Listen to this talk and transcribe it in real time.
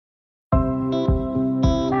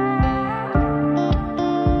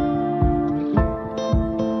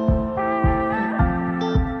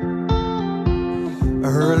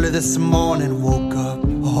this morning, woke up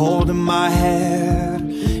holding my head,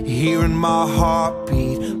 hearing my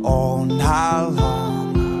heartbeat all night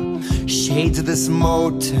long. Shades of this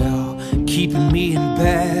motel keeping me in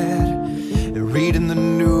bed, reading the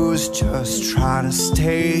news, just trying to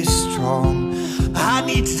stay strong. I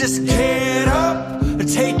need to just get up,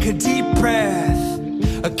 take a deep breath,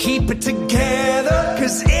 keep it together,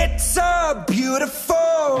 'cause it's a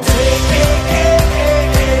beautiful day.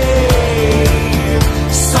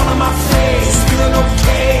 Sun on my face, feeling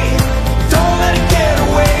okay. Don't let it get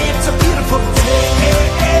away, it's a beautiful day.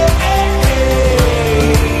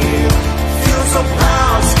 Feel so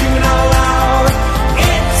proud, screaming out loud.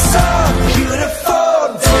 It's a beautiful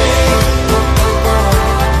day.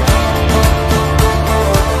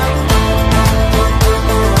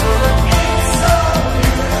 It's a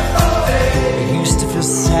beautiful day. I used to feel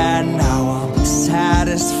sad, now I'm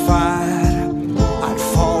satisfied. I'd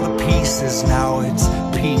fall to pieces, now it's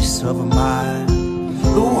peace of mind.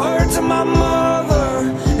 The words of my mother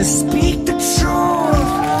speak the truth.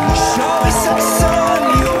 Show me some sun,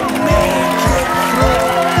 you'll make it through.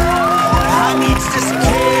 I need to just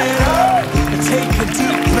get up and take a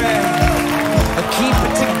deep breath, keep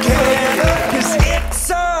it together, 'cause it's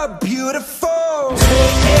a beautiful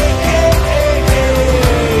day.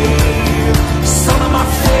 Sun on my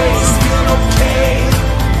face, feeling okay.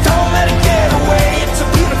 Don't let it get away, it's a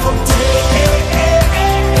beautiful day.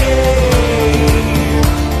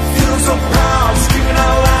 Feeling so proud, screaming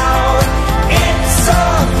out loud. It's a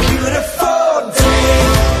beautiful day.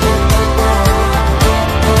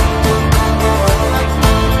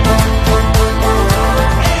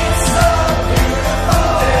 It's a beautiful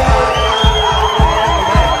day.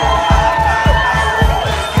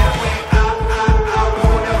 I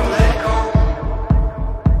won't ever let go.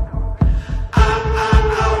 I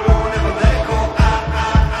won't ever let go.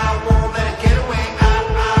 I won't let it get away.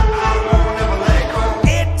 I won't ever let go.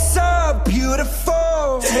 It's a beautiful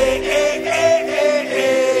day.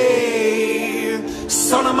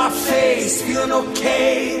 Sun on my face, feeling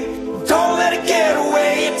okay. Don't let it get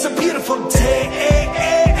away. It's a beautiful day.